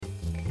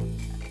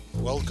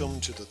Welcome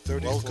to the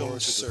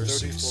 34th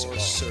Cersei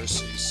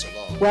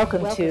Salon.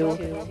 Welcome to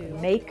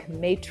Make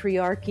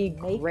Matriarchy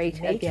Great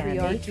Again.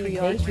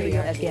 Matriarchy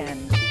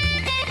again.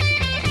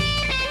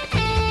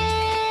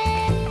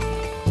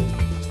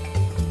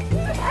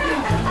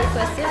 Le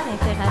passé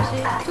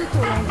d'interagir tout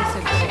au long de ce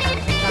cours.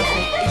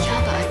 Ich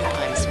habe eine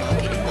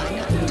Reismarke in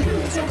meiner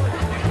Unterhose.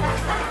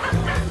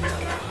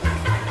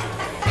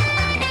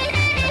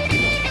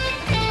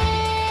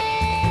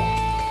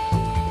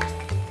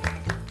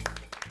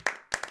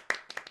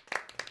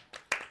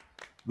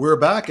 We're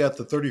back at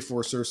the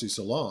 34 Cersei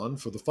Salon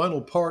for the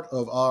final part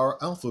of our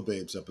Alpha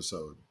Babes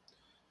episode.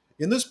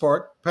 In this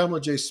part,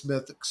 Pamela J.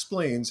 Smith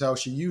explains how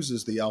she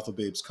uses the Alpha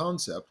Babes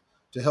concept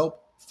to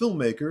help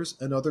filmmakers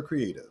and other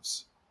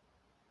creatives.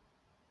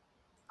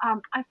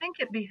 I think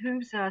it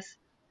behooves us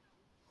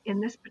in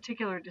this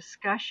particular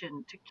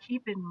discussion to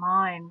keep in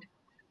mind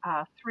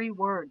three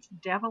words: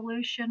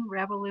 devolution,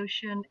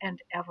 revolution, and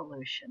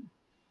evolution.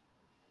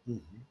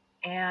 Mm-hmm.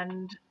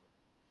 And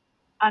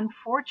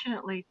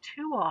unfortunately,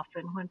 too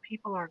often when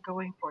people are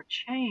going for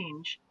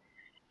change,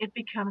 it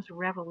becomes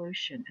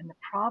revolution. And the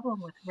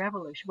problem with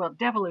revolution, well,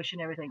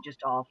 devolution, everything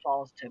just all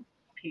falls to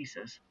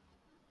pieces.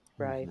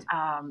 Right.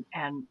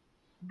 And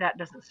that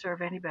doesn't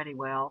serve anybody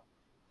well,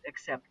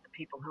 except the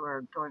people who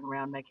are going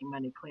around making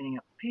money cleaning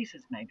up the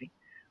pieces, maybe.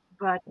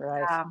 But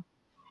Right.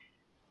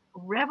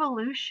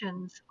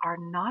 Revolutions are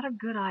not a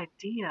good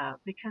idea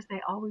because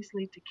they always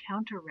lead to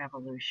counter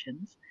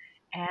revolutions.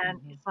 And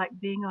it's like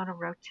being on a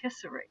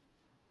rotisserie.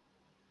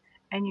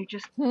 And you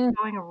just keep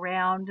going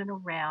around and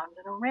around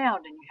and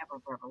around. And you have a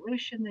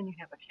revolution, then you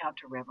have a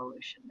counter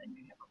revolution, then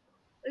you have a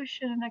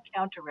revolution and a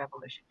counter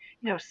revolution.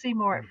 See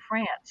more at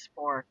France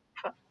for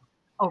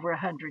over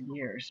 100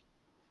 years.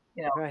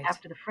 Right.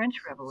 After the French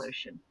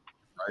Revolution.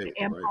 Right,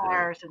 The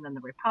empires, and then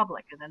the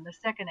republic, and then the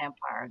second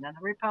empire, and then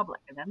the republic,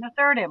 and then the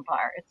third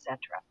empire, etc.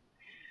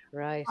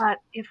 Right. But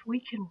if we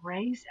can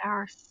raise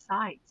our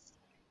sights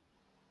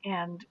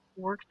and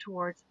work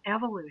towards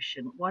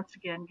evolution, once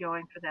again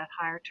going for that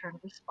higher turn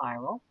of the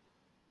spiral,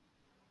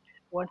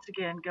 once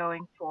again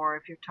going for,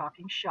 if you're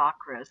talking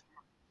chakras,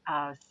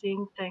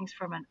 seeing things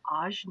from an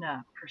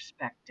ajna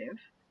perspective,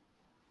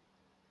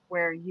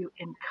 where you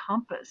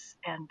encompass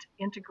and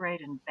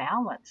integrate and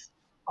balance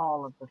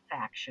all of the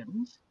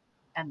factions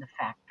and the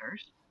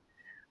factors,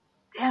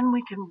 then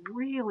we can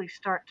really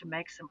start to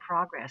make some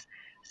progress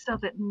so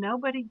that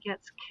nobody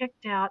gets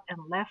kicked out and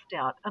left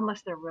out,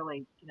 unless they're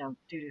really,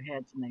 doo-doo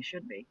heads, and they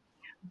should be.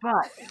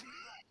 But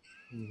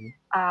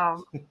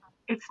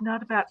it's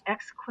not about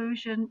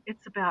exclusion,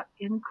 it's about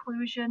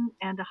inclusion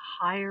and a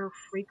higher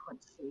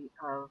frequency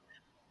of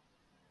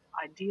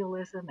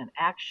idealism and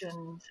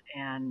actions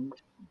and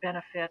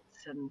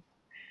benefits. And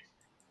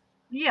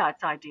yeah,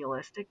 it's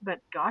idealistic,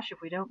 but gosh,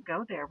 if we don't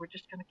go there, we're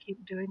just going to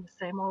keep doing the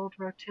same old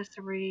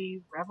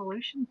rotisserie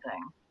revolution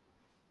thing.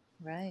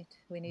 Right.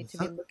 We need to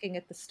be looking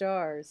at the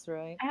stars,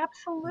 right?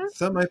 Absolutely.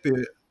 That might be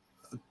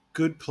a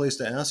good place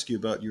to ask you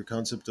about your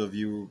concept of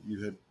you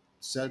had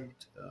said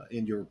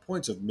in your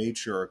points of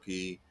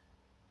matriarchy,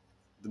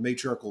 the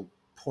matriarchal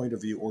point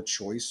of view or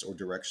choice or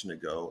direction to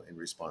go in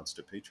response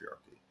to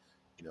patriarchy.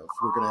 If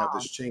we're going to have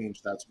this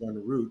change, that's one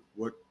route.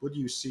 What do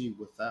you see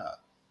with that?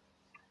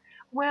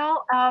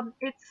 Well,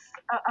 it's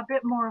a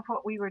bit more of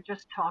what we were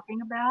just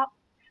talking about,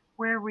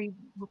 where we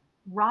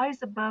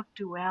rise above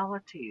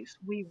dualities.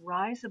 We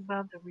rise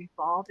above the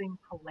revolving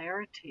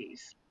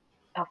polarities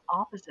of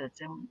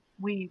opposites, and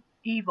we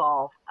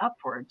evolve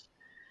upwards.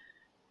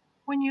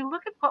 When you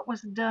look at what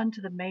was done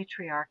to the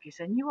matriarchies,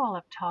 and you all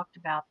have talked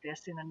about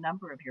this in a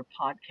number of your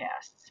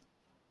podcasts,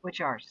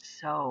 which are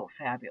so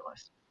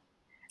fabulous.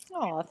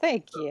 Oh,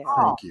 thank you.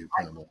 Thank you,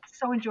 Pamela. I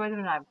so enjoy them,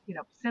 and I've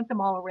sent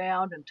them all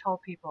around and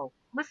told people,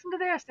 listen to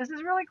this. This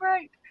is really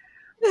great.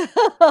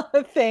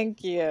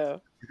 Thank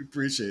you. We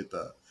appreciate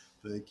that.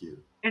 Thank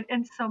you.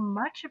 And so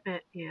much of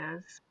it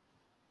is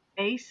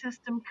a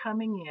system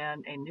coming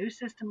in, a new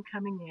system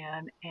coming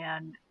in,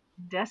 and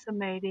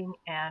decimating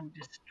and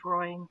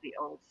destroying the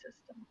old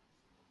system.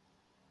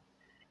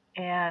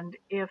 And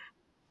if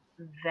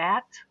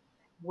that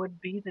would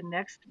be the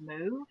next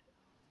move,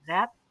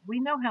 that we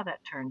know how that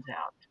turns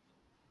out.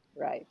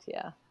 Right,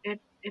 yeah.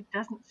 It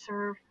doesn't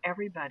serve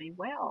everybody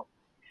well.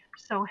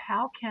 So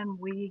how can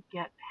we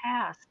get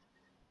past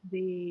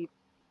the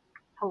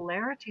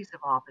polarities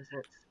of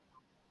opposites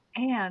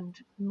and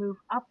move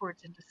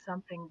upwards into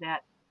something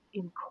that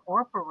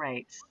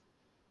incorporates,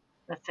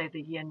 let's say,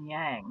 the yin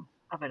yang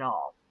of it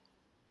all,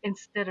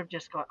 instead of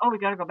just going, oh, we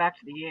got to go back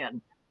to the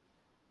yin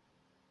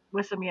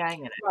with some yang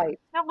in it. Right.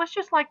 No, let's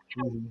just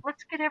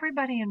let's get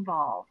everybody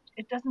involved.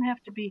 It doesn't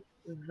have to be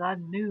the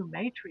new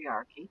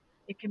matriarchy.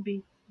 It can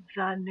be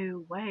the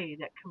new way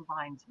that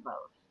combines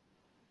both.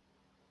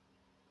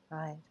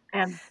 Right.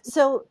 And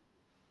so,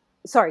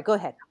 sorry, go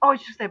ahead. Oh,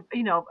 it's just that,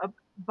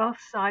 both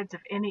sides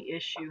of any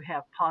issue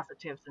have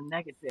positives and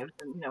negatives,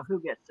 and, who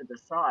gets to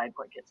decide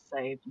what gets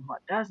saved and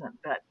what doesn't.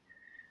 But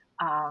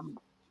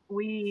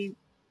we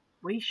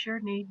sure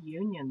need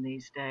union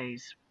these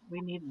days. We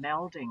need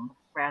melding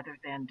rather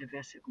than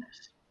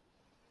divisiveness.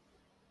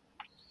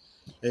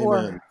 Amen.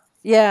 Or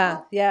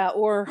yeah,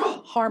 or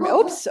harm.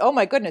 Oops! Oh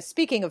my goodness!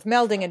 Speaking of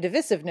melding and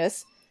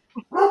divisiveness,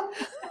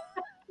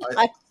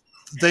 I,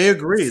 They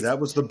agree. That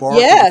was the bar.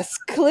 yes,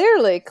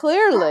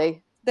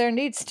 clearly, there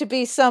needs to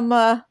be some.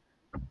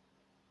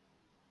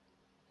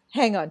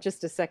 Hang on,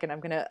 just a second.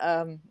 I'm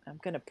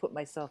gonna put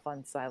myself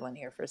on silent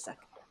here for a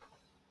second.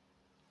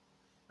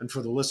 And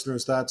for the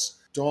listeners, that's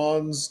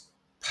Dawn's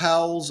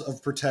pals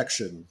of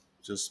protection.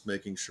 Just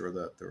making sure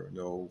that there are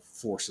no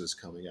forces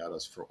coming at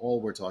us for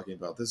all we're talking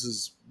about. This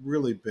has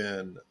really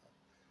been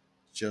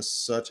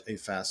just such a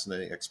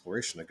fascinating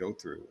exploration to go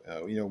through.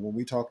 When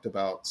we talked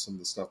about some of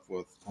the stuff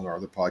on our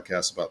other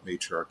podcasts about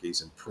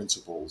matriarchies and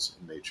principles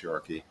in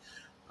matriarchy,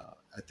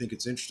 I think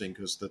it's interesting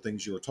because the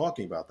things you were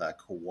talking about, that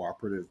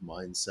cooperative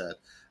mindset,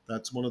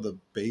 that's one of the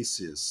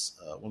bases,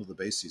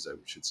 I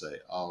should say,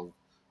 of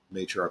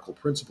matriarchal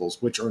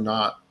principles, which are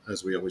not,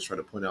 as we always try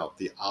to point out,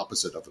 the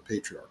opposite of a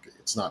patriarchy.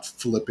 It's not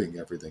flipping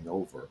everything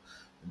over.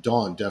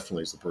 Dawn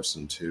definitely is the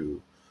person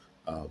to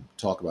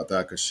talk about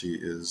that because she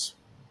has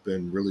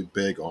been really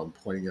big on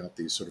pointing out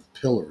these sort of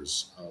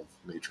pillars of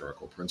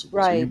matriarchal principles.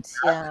 Right.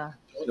 Yeah.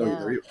 Oh, no,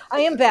 there you are.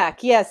 I am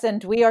back. Yes,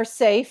 and we are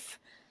safe.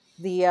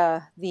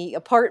 The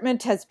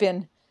apartment has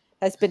been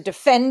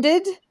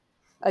defended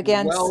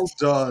against Well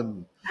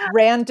done.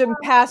 random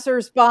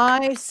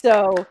passersby.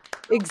 So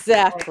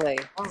exactly.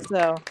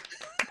 So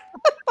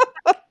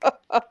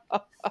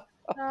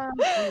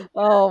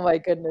oh my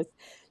goodness.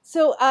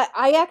 So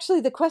I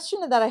actually, the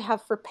question that I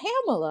have for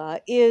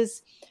Pamela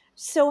is,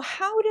 so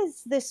how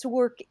does this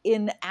work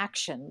in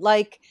action?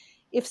 Like,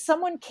 if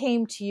someone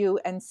came to you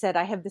and said,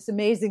 I have this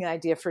amazing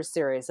idea for a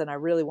series and I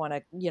really want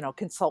to,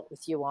 consult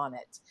with you on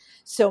it.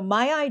 So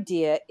my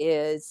idea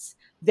is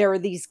there are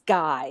these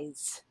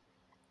guys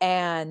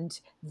and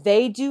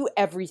they do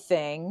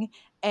everything,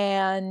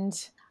 and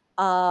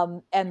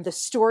the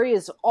story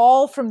is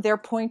all from their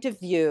point of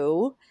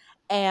view,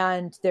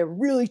 and they're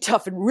really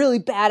tough and really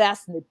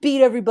badass and they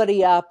beat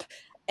everybody up,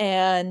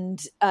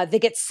 and they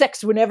get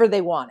sex whenever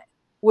they want it.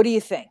 What do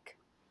you think?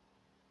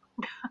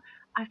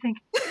 I think,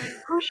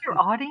 who's your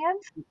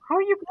audience? Who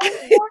are you going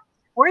for?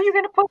 Where are you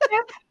going to put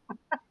this?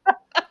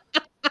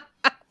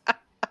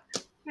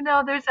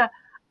 There's a.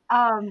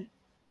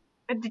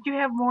 Did you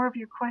have more of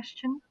your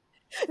question?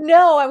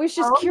 No, I was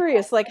just Oh,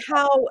 curious, like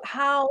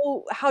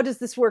how does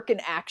this work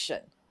in action?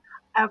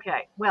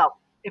 okay. Well,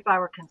 if I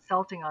were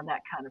consulting on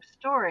that kind of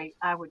story,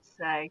 I would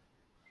say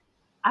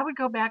I would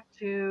go back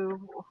to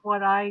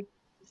what I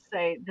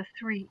say the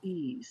three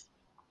E's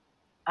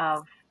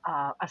of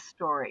a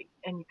story,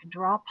 and you can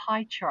draw a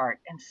pie chart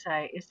and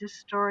say, is this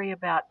story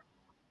about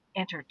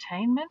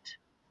entertainment,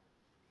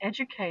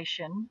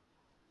 education,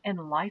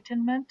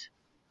 enlightenment,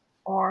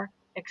 or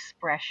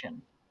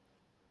expression?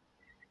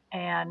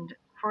 And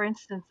for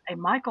instance, a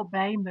Michael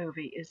Bay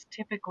movie is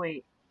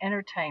typically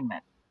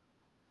entertainment,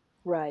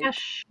 just Right, right.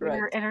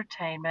 sheer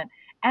entertainment,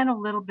 and a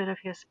little bit of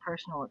his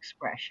personal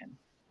expression.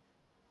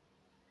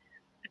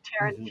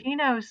 Mhm.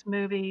 Tarantino's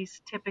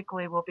movies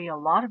typically will be a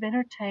lot of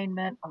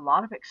entertainment, a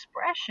lot of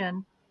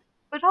expression,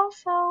 but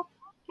also,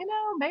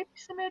 maybe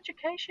some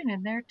education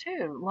in there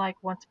too.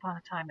 Like Once Upon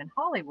a Time in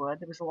Hollywood,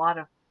 there was a lot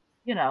of,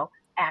 you know,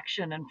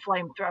 action and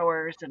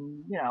flamethrowers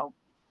and,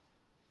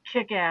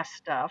 kick ass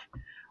stuff.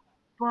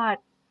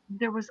 But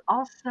there was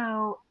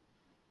also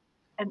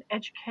an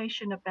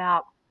education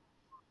about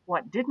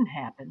what didn't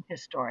happen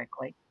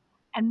historically,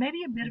 and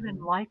maybe a bit of Mhm.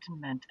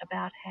 enlightenment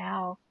about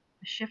how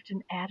a shift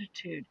in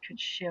attitude could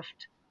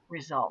shift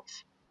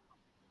results.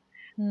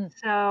 Hmm,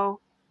 So,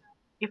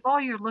 if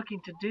all you're looking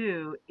to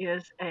do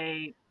is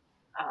a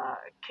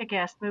kick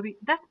ass movie,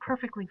 that's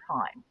perfectly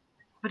fine.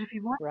 But if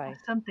you want right.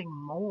 something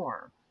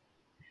more,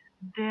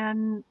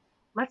 then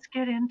let's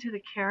get into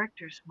the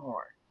characters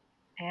more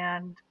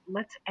and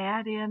let's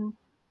add in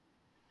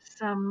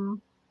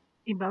some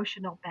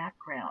emotional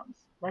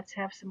backgrounds. Let's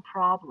have some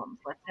problems.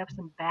 Let's have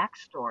some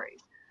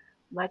backstories.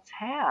 Let's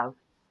have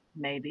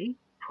maybe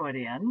put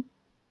in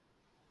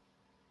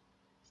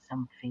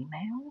some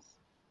females.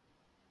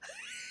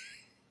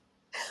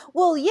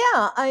 Well,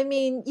 yeah, I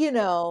mean,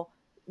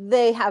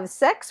 they have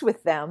sex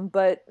with them,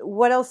 but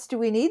what else do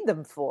we need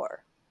them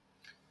for?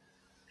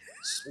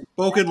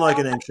 Spoken like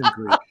an ancient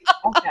Greek.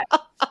 Okay.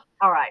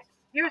 All right.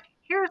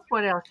 Here's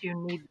what else you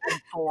need them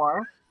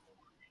for.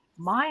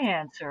 My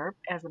answer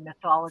as a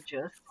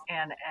mythologist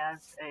and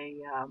as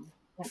a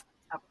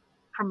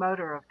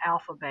promoter of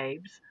alpha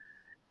babes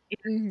is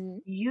Hmm.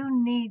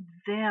 you need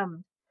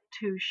them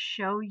to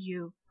show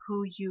you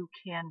who you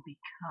can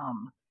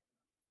become.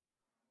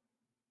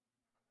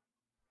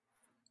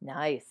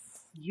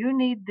 Nice. You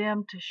need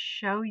them to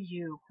show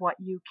you what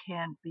you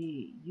can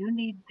be. You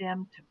need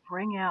them to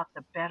bring out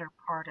the better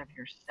part of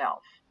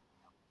yourself.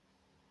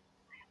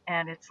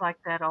 And it's like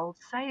that old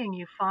saying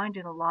you find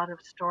in a lot of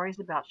stories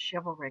about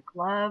chivalric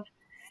love.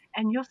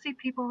 And you'll see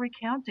people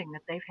recounting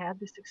that they've had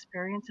this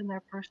experience in their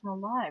personal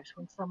lives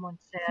when someone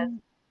says, Hmm,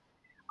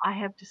 I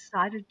have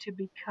decided to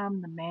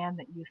become the man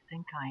that you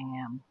think I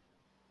am.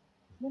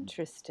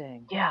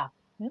 interesting. Yeah,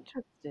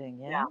 Interesting.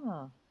 yeah.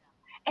 Yeah.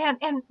 And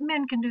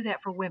men can do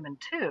that for women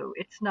too.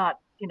 It's not,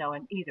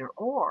 an either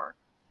or.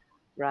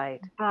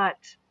 Right. But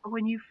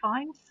when you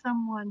find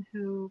someone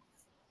who,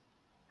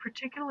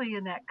 particularly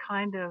in that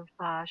kind of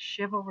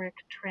chivalric,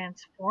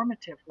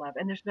 transformative love,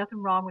 and there's nothing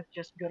wrong with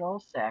just good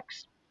old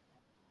sex,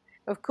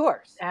 Of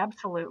course.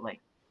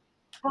 absolutely.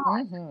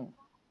 But Hmm.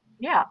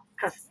 yeah,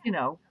 because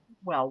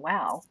well,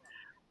 wow.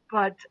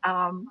 But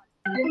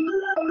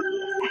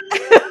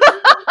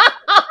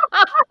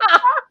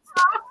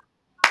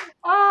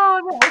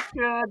oh, that was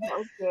good. That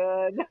was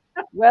good.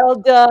 Well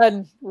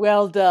done.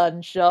 Well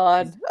done,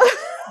 Sean.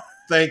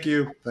 Thank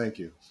you. Thank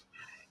you.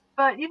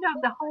 But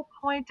the whole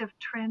point of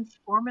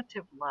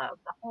transformative love,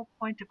 the whole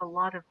point of a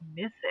lot of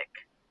mythic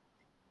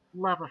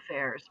love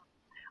affairs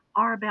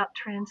are about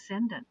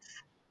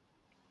transcendence.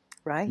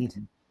 Right.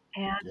 Mhm.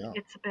 And Yeah.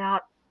 it's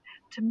about,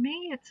 to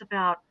me, it's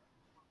about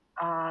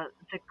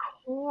the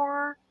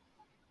core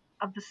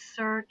of the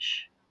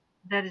search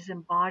that is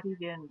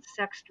embodied in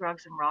sex,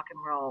 drugs, and rock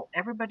and roll.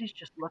 Everybody's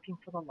just looking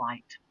for the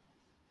light.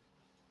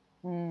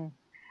 Mm.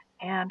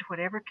 And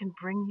whatever can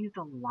bring you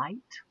the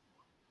light,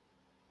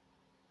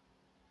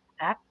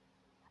 that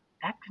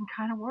that can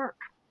kind of work.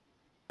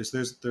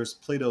 There's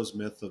Plato's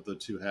myth of the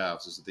two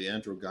halves. Is it the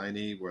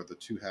androgyny, where the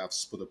two halves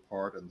split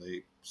apart and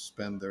they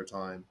spend their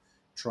time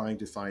trying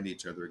to find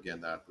each other again?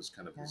 That was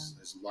kind of Yeah.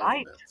 his love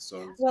Right. myth.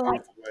 So it's a Well,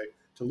 beautiful way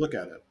to look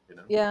at it.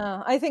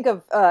 yeah, I think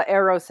of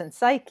Eros and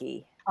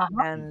Psyche,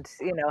 Uh-huh. and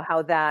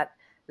how that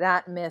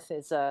myth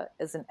is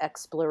an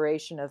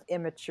exploration of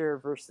immature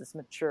versus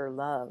mature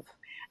love.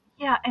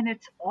 Yeah, and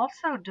it's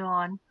also,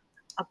 Dawn,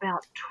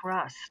 about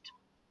trust.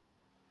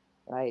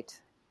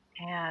 Right.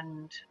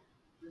 And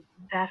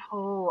that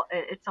whole,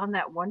 it's on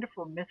that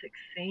wonderful mythic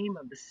theme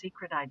of the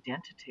secret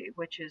identity,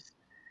 which is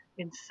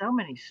in so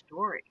many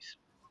stories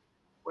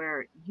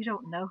where you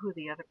don't know who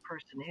the other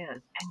person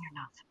is and you're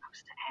not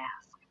supposed to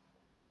ask.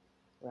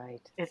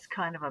 Right. It's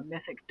kind of a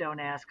mythic don't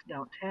ask,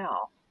 don't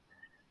tell.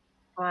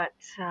 But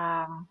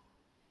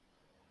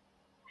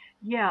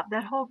yeah,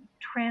 that whole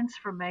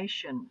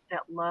transformation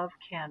that love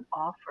can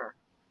offer.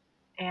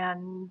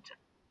 And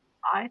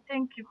I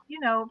think,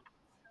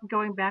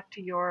 going back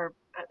to your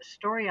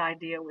story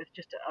idea with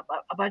just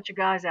a bunch of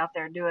guys out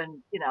there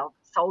doing,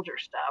 soldier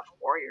stuff,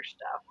 warrior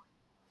stuff.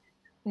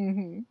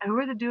 Hmm. Who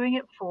are they doing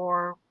it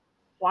for?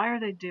 Why are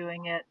they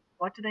doing it?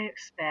 What do they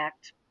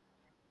expect?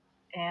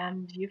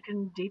 And you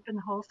can deepen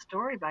the whole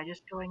story by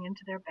just going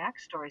into their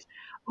backstories.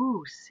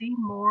 Ooh, see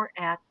more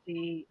at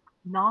the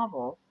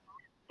novel,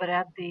 but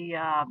at the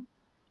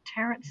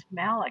Terrence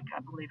Malick, I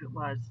believe it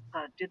was,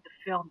 did the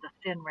film The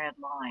Thin Red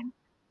Line.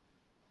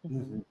 Hmm.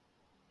 Mhm.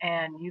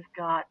 And you've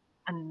got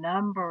a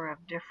number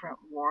of different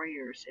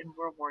warriors in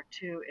World War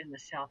II in the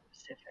South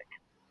Pacific.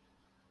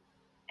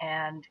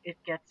 And it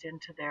gets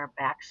into their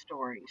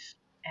backstories,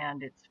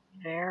 and it's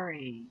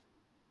very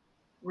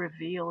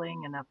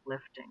revealing and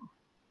uplifting.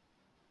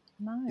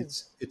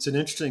 Nice. It's an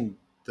interesting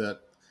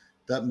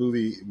that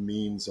movie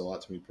means a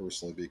lot to me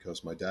personally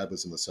because my dad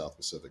was in the South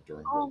Pacific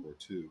during World Oh, War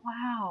II,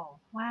 wow,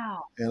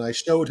 wow. and I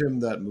showed him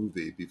that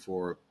movie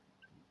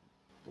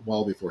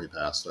well before he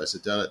passed. I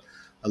said, Dad,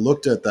 I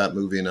looked at that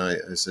movie and I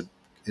said,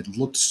 it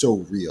looked so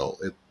real.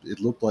 It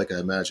looked like I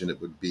imagined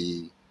it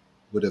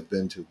would have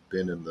been to have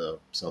been in the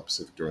South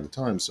Pacific during the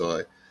time. So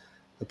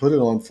I put it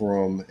on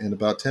for him, and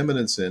about 10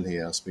 minutes in, he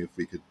asked me if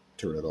we could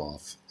turn it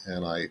off,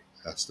 and I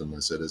asked him. I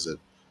said, "Is it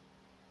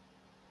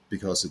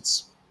because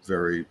it's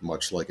very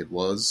much like it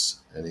was?"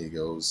 And he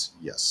goes,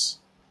 "Yes."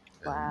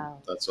 And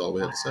Wow. that's all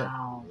we had to say.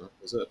 Wow, That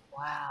was it.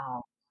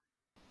 wow.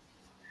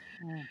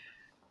 Mm.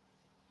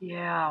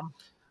 Yeah.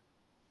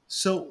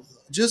 So,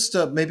 just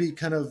maybe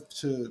kind of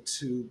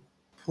to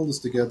pull this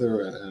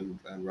together and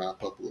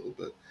wrap up a little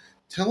bit.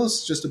 Tell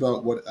us just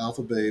about what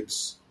Alpha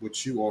Babes,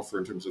 what you offer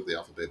in terms of the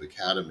Alpha Babe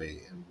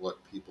Academy, and what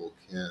people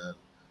can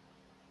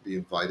be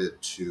invited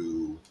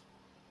to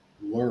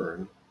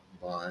learn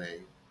by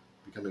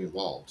becoming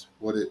involved.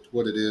 What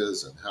it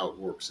is and how it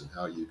works and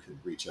how you can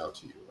reach out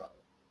to you about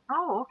it.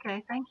 Oh,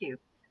 okay. Thank you.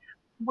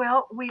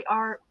 Well, we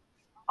are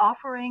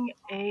offering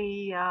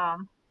a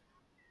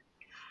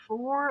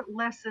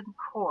 4-lesson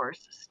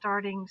course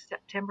starting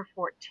September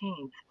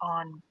 14th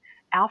on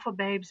Alpha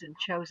Babes and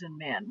Chosen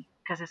Men,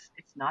 because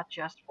it's not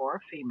just for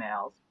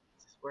females.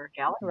 We're Right.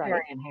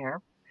 egalitarian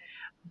here,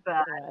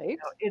 but Right.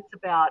 it's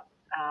about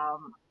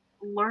um,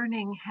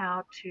 learning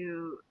how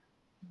to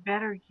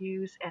better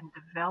use and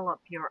develop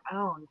your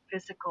own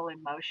physical,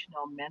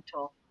 emotional,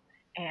 mental,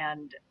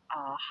 and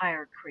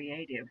higher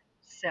creative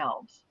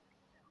selves.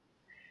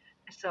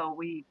 So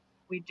we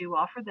do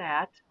offer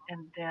that,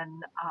 and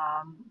then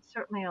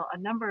certainly a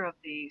number of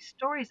the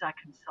stories I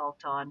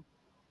consult on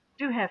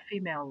do have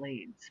female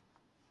leads,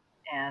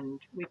 and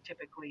we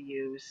typically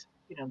use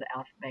the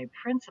Alpha Babe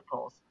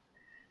principles.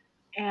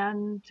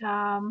 And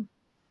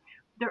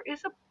there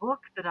is a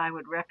book that I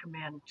would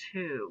recommend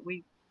too.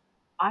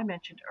 I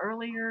mentioned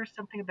earlier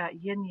something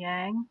about yin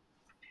yang.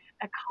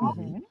 A colleague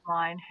Hmm. Hmm. of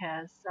mine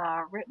has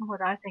written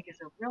what I think is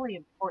a really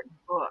important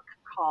book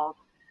called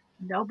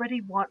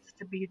Nobody Wants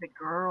to Be the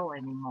Girl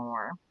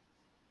Anymore.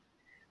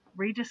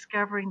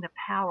 Rediscovering the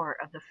Power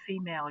of the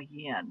Female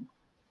Yin.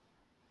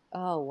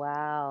 Oh,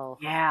 wow.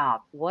 Yeah,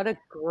 What a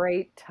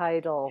great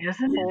title.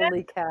 isn't it?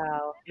 Holy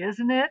cow.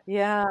 Isn't it?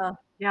 Yeah.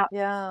 Yeah,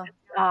 Yeah.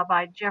 it's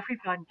by Jeffrey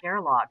von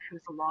Gerlach,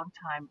 who's a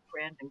longtime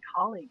friend and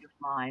colleague of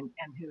mine,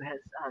 and who has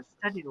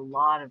studied a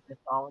lot of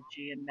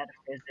mythology and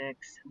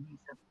metaphysics, and he's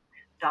a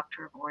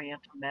doctor of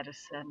Oriental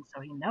medicine, so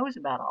he knows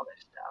about all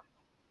this stuff.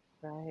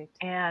 Right.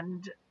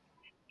 And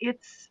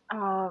it's,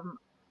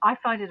 I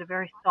find it a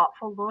very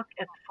thoughtful look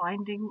at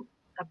finding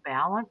a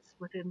balance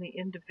within the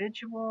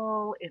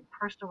individual, in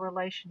personal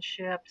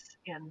relationships,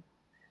 in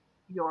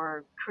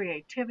your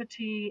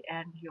creativity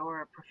and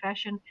your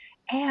profession.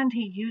 And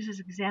he uses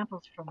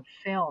examples from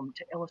film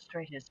to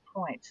illustrate his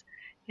points.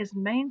 His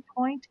main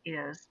point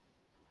is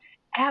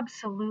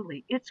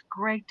absolutely, it's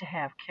great to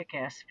have kick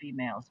ass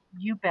females.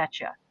 You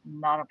betcha,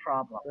 not a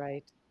problem.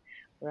 Right.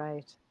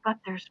 Right. But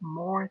there's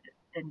more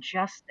than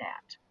just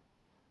that.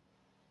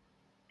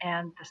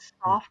 And the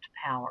soft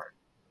power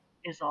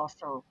is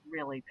also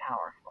really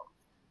powerful.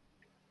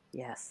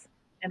 Yes.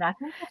 And I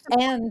think that's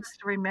important And for us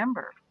to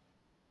remember.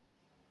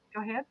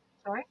 Go ahead.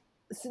 Sorry.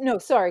 no,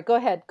 sorry. Go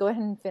ahead. Go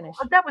ahead and finish.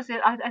 But that was it.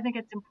 I think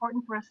it's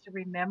important for us to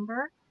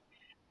remember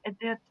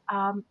that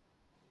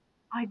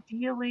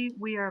ideally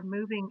we are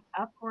moving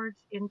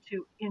upwards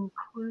into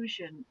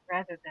inclusion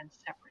rather than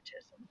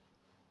separatism.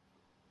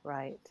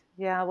 Right.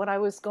 Yeah. What I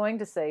was going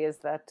to say is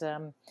that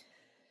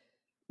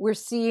we're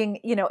seeing,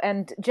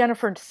 and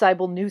Jennifer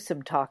Seibel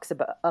Newsom talks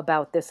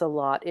about this a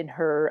lot in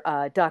her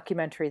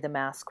documentary, The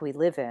Mask We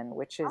Live In,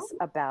 which is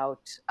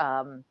about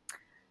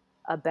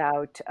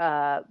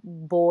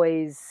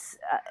boys,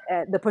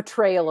 the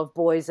portrayal of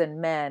boys and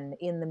men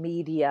in the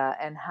media,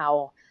 and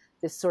how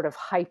this sort of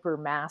hyper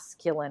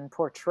masculine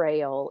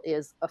portrayal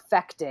is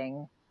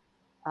affecting,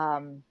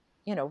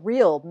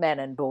 real men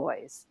and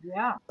boys.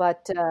 Yeah.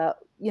 But,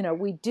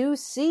 we do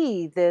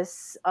see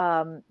this,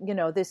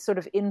 this sort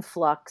of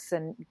influx,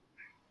 and,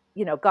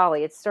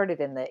 golly, it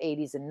started in the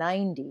 80s and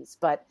 90s,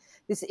 but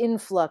this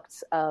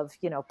influx of,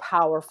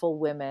 powerful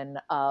women,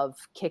 of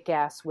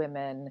kick-ass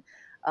women,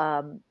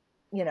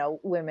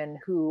 women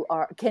who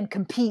can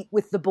compete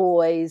with the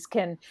boys,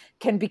 can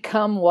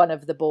become one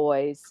of the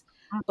boys.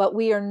 But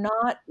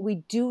we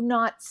do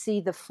not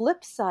see the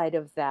flip side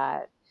of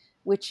that,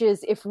 which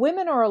is if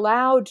women are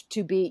allowed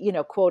to be,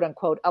 quote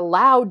unquote,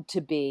 allowed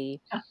to be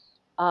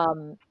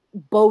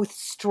both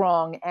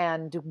strong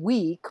and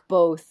weak,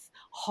 both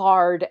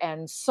hard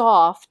and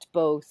soft,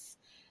 both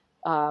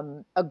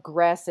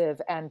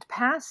aggressive and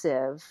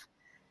passive,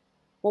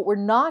 what we're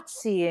not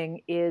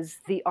seeing is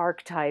the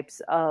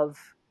archetypes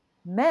of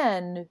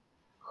men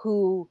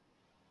who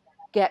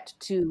get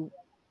to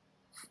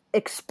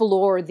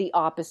explore the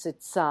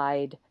opposite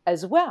side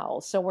as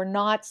well. So we're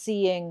not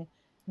seeing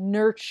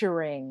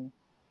nurturing,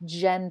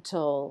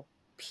 gentle,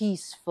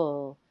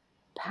 peaceful,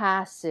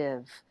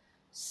 passive,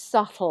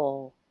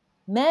 subtle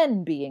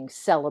men being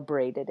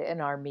celebrated in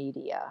our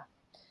media.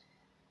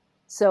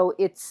 So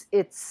it's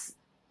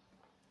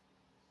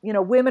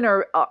women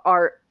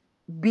are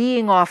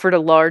being offered a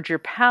larger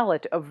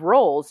palette of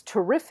roles.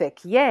 Terrific,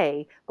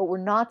 yay, but we're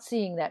not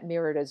seeing that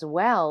mirrored as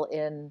well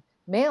in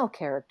male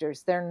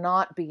characters. They're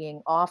not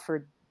being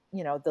offered,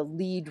 the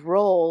lead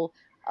role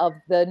of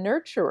the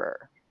nurturer.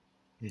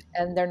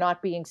 And they're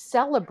not being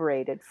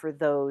celebrated for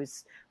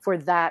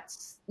that,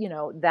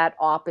 that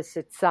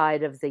opposite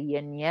side of the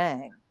yin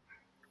yang.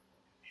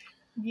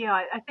 Yeah,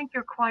 I think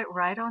you're quite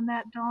right on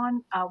that,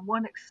 Dawn.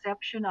 One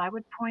exception I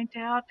would point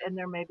out, and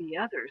there may be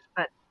others,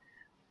 but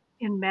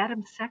in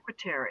Madam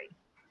Secretary,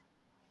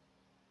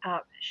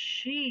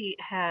 she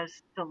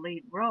has the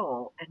lead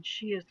role, and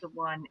she is the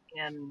one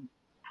in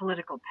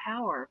political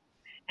power,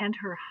 and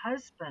her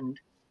husband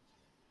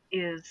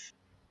is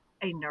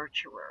a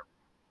nurturer.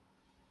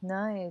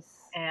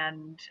 Nice.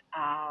 And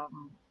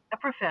a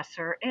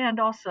professor, and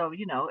also,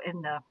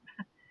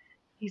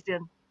 he's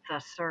in the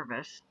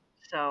service,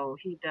 so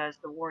he does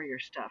the warrior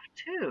stuff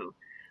too.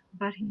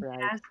 But he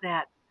has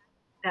that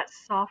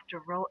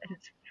softer role, and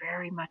it's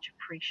very much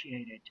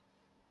appreciated.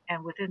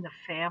 And within the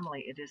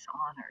family, it is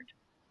honored.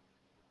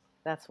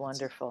 That's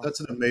wonderful. That's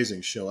an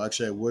amazing show.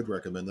 Actually, I would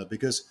recommend that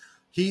because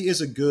he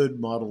is a good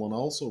model, and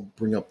also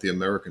bring up The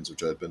Americans,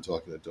 which I've been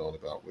talking to Dawn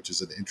about, which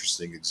is an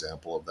interesting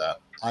example of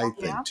that, I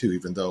think, too,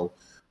 even though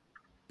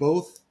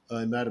both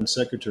in Madam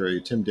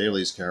Secretary, Tim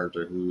Daly's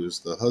character, who is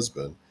the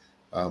husband,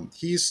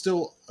 he's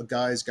still a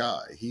guy's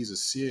guy. He's a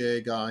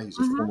CIA guy. He's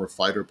a former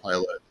fighter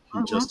pilot.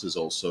 He just is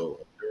also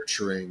a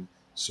nurturing,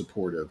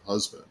 supportive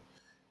husband.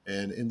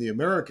 And in The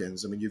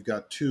Americans, I mean, you've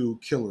got two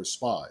killer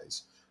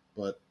spies,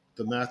 but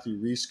the Matthew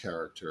Rhys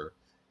character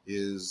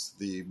is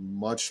the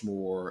much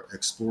more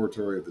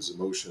exploratory of his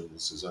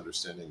emotions, his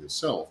understanding of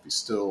self. He's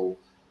still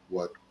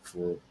what,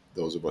 for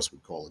those of us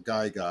would call a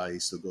guy. He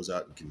still goes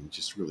out and can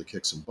just really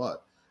kick some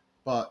butt.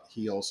 But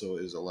he also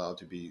is allowed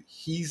to be,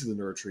 he's the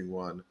nurturing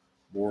one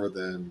more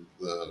than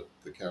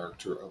the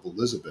character of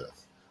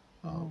Elizabeth,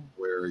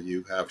 where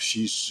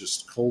she's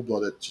just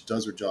cold-blooded, she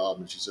does her job,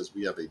 and she says,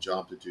 we have a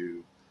job to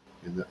do,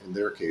 in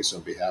their case,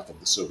 on behalf of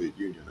the Soviet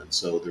Union. And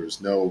so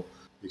there's no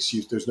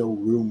excuse. There's no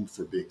room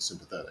for being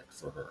sympathetic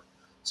for her.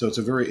 So it's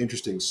a very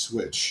interesting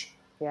switch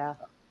Yeah.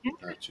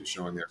 that you're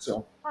showing there.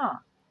 So Huh.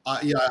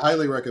 yeah, I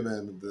highly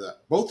recommend that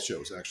both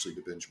shows actually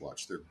to binge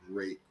watch. They're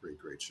great, great,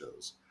 great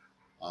shows.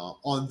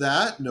 On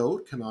that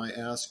note, can I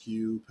ask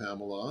you,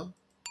 Pamela,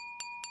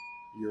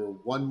 your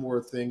one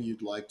more thing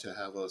you'd like to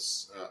have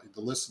us,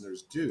 the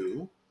listeners,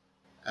 do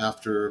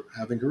after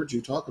having heard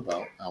you talk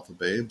about Alpha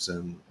Babes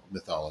and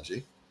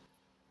mythology?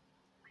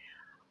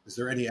 Is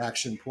there any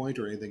action point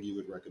or anything you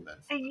would recommend?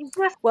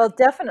 Yes. Well,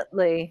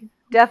 definitely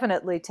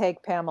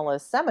take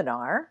Pamela's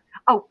seminar.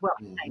 Oh, well,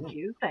 Mhm.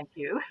 thank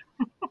you.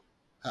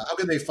 How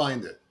can they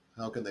find it?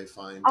 How can they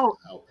find Oh,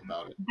 out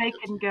about it? they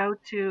can go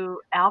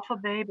to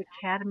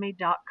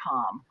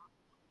alphababeacademy.com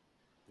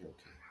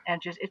Okay.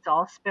 and it's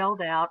all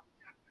spelled out,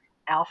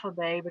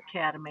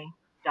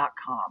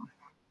 alphababeacademy.com.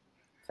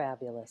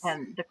 Fabulous.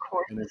 And the And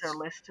courses are it's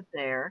listed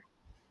there.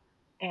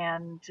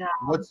 And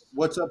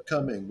what's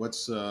upcoming?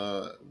 When's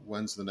the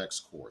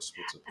next course?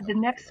 What's the upcoming for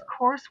next that?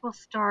 course will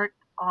start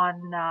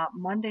on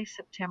Monday,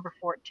 September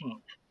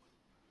 14th.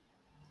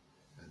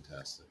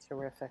 Fantastic.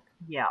 Terrific.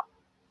 Yeah.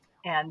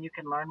 And you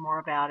can learn more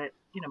about it,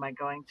 by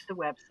going to the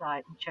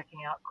website and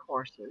checking out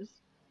courses.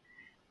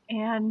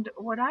 And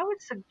what I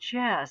would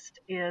suggest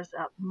is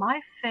my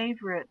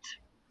favorite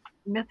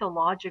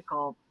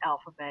mythological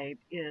alpha babe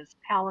is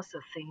Pallas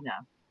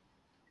Athena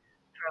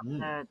from Mm.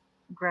 the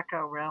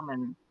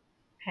Greco-Roman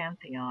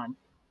pantheon.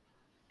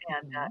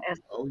 And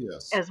Oh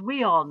yes. as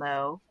we all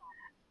know,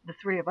 the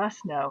three of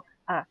us know,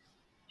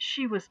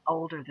 she was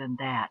older than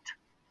that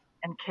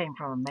and came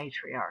from a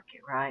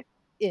matriarchy, right?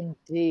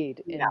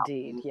 Indeed. Yeah.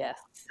 Yes.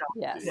 So,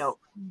 Yes.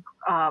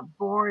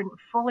 born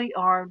fully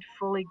armed,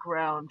 fully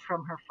grown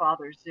from her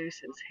father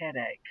Zeus's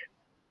headache.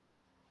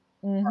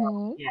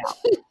 Mm-hmm. Yeah.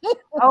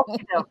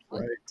 Okie dokie.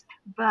 Right.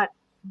 But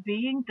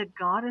being the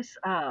goddess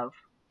of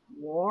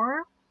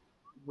war,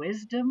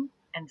 wisdom,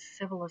 and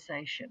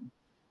civilization.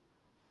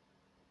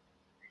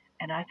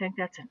 And I think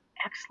that's an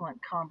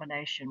excellent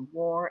combination.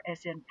 War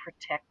as in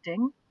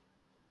protecting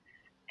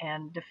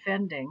and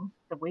defending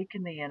the weak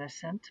and the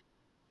innocent.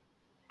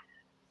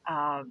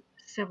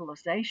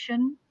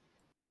 Civilization,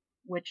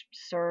 which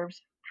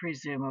serves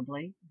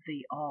presumably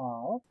the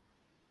all.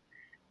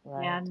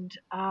 Right. And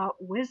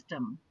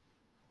wisdom,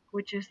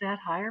 which is that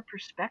higher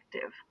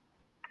perspective.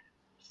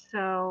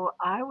 So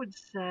I would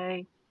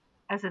say,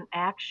 as an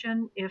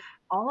action, if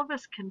all of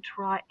us can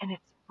try, and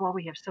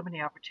we have so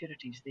many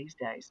opportunities these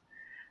days,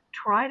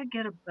 try to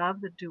get above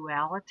the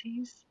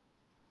dualities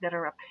that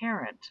are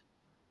apparent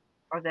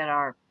or that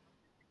are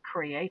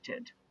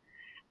created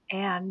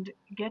and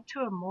get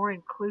to a more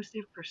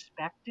inclusive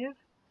perspective.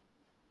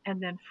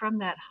 And then from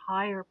that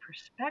higher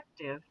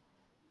perspective,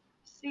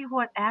 see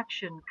what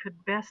action could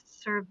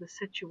best serve the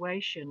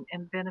situation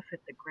and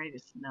benefit the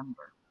greatest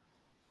number.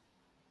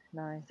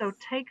 Nice. So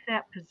take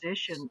that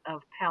position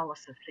of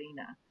Pallas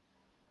Athena.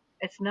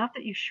 It's not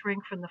that you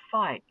shrink from the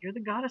fight. You're the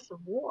goddess of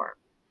war.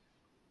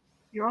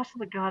 You're also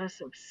the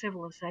goddess of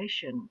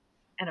civilization.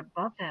 And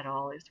above that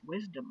all is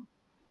wisdom.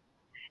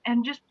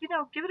 And just,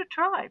 give it a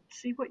try.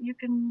 See what you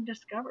can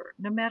discover,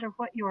 no matter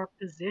what your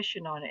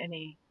position on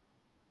any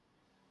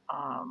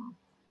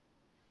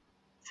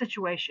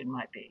situation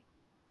might be.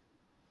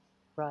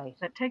 Right.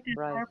 But take that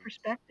Right. higher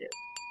perspective.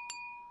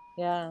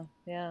 Yeah.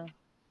 Yeah.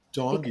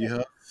 Dawn, do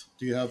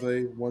you have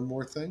a one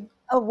more thing?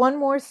 One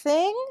more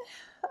thing.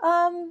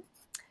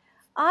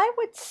 I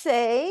would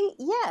say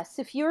yes.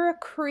 If you're a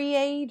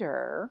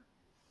creator,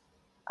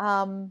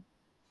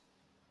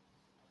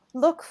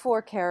 look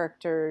for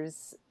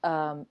characters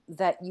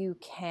that you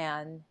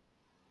can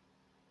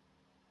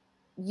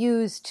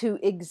use to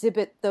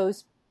exhibit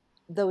those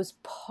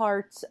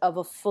parts of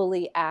a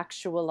fully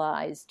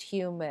actualized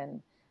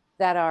human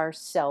that are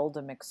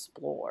seldom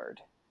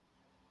explored,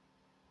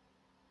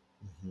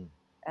 Mm-hmm.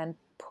 and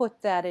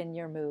put that in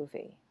your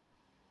movie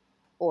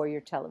or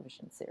your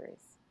television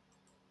series.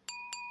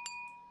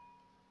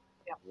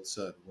 Yeah. Well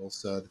said. Well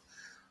said.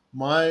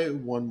 My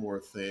one more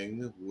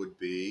thing would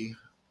be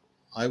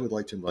I would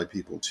like to invite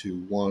people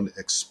to, one,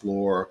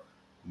 explore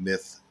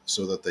myth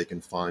so that they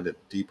can find a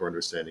deeper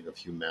understanding of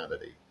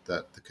humanity,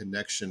 that the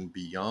connection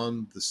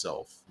beyond the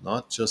self,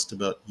 not just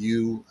about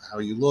you, how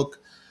you look,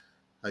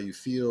 how you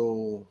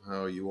feel,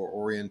 how you are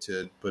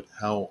oriented, but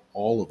how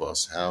all of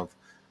us have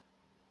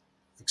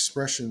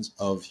expressions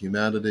of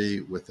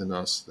humanity within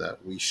us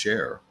that we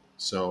share.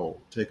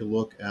 So take a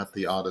look at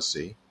the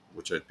Odyssey,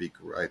 which I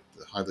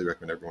highly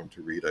recommend everyone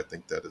to read. I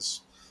think that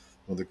is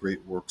one of the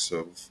great works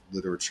of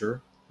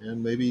literature.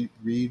 And maybe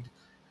read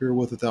Hero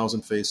with a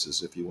Thousand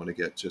Faces if you want to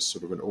get just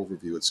sort of an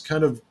overview. It's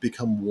kind of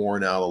become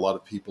worn out. A lot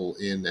of people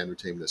in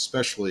entertainment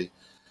especially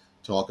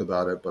talk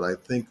about it, but I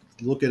think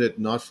look at it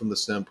not from the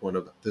standpoint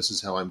of this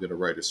is how I'm going to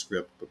write a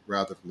script, but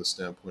rather from the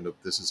standpoint of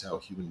this is how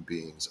human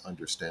beings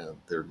understand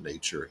their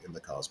nature in the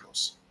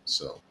cosmos.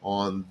 So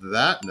on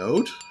that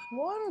note,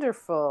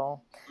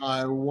 Wonderful.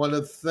 I want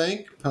to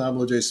thank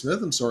Pamela J.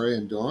 Smith. I'm sorry,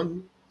 and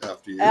Dawn,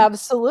 after you.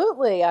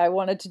 Absolutely. I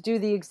wanted to do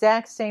the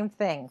exact same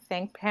thing.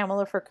 Thank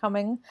Pamela for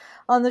coming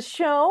on the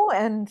show,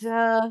 and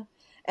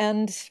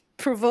and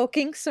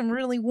provoking some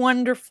really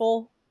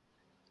wonderful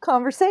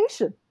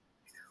conversation.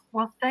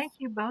 Well, thank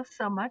you both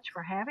so much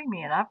for having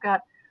me. And I've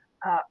got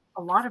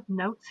a lot of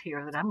notes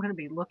here that I'm going to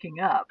be looking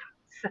up.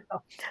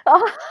 So,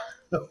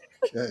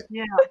 Okay.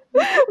 yeah.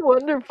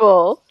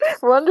 Wonderful.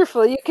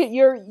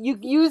 You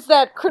use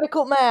that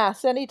critical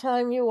mass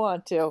anytime you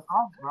want to.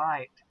 All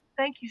right.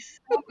 Thank you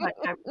so much.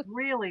 I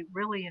really,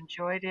 really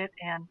enjoyed it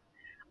and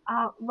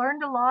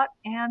learned a lot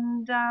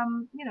and,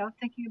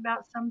 thinking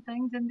about some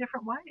things in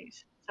different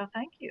ways. So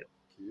thank you.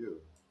 Thank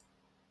you.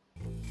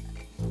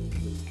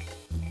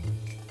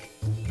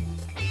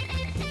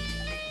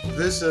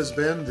 This has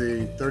been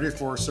the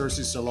 34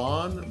 Cersei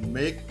Salon,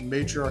 Make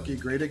Matriarchy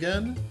Great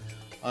Again.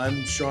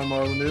 I'm Sean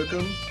Marlon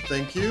Newcomb.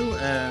 Thank you,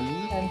 and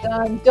And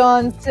I'm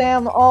Dawn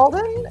Sam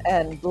Alden,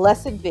 and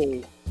blessed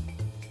be.